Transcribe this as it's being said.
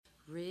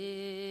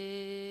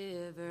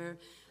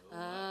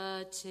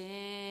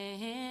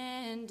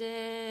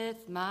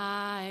shorteneth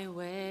my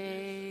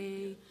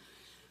way.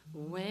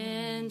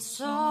 When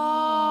sorrows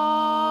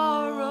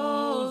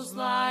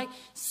like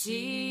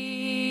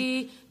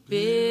sea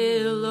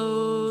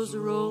billows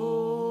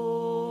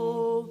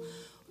roll,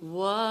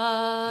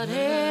 whatever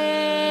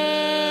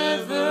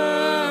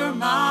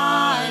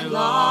my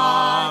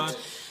lot,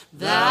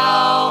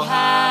 thou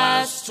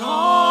hast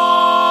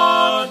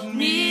taught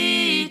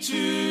me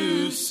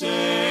to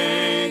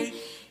say,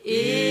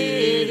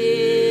 it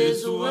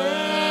is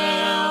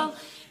well,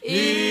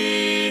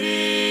 it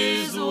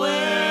is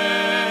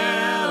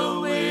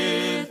well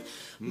with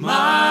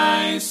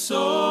my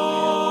soul.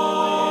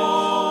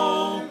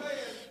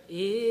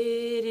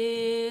 It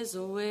is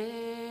well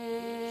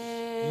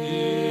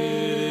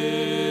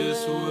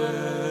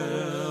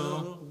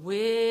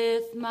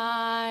with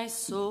my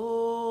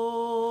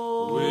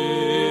soul.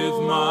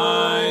 With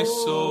my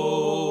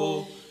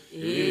soul.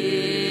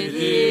 It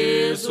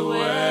is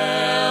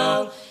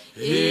well.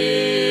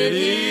 It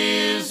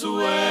is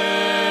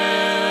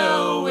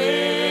well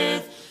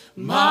with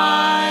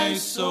my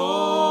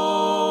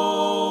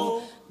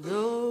soul.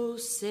 Though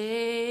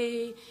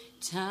Satan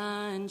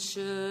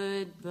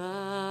should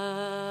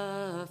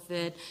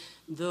buffet,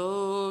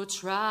 though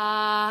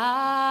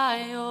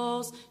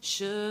trials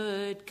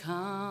should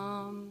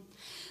come,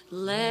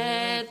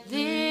 let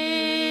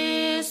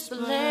this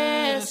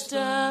blessed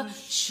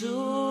assurance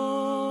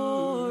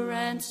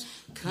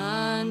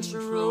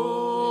control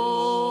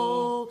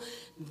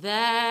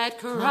that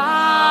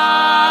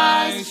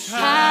Christ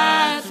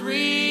hath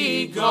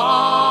regarded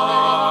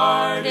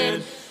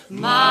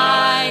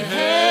my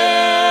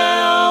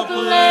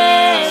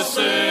helpless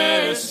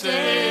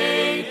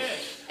estate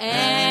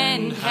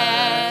and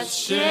hath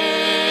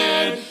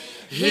shed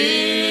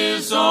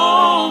his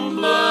own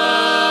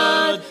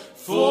blood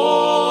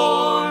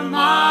for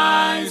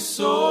my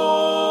soul.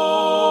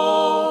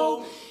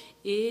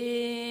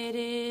 It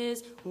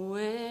is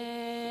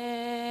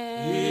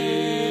well.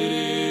 It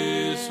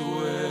is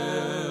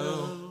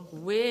well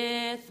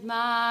with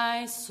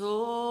my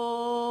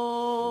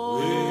soul.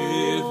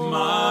 with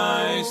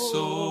my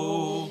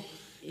soul.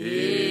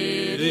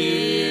 It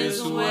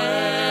is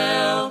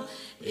well.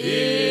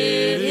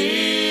 It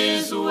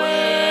is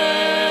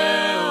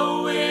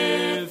well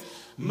with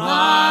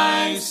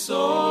my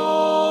soul.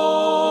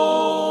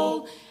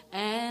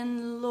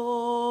 And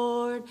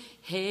Lord,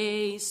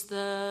 haste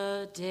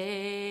the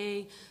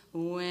day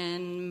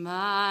when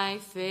my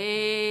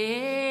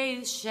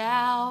faith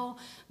shall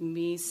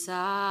be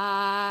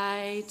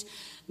sight.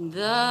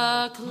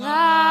 The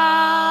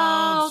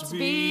clouds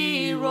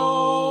be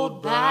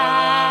rolled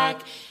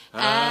back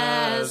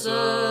as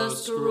a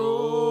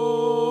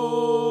scroll.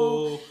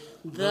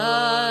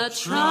 The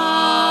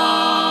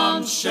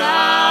trump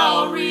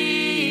shall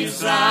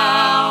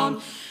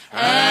resound,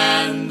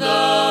 and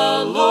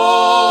the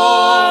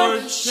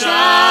Lord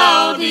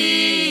shall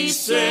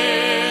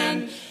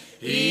descend.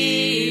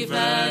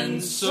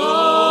 Even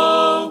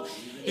so,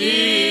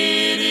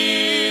 it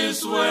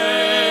is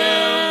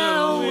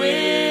well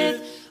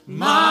with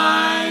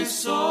my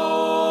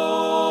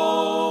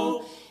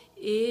soul.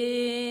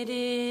 It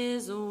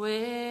is well.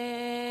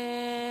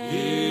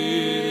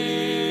 It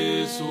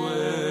is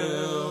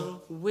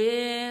well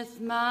with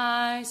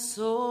my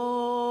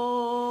soul.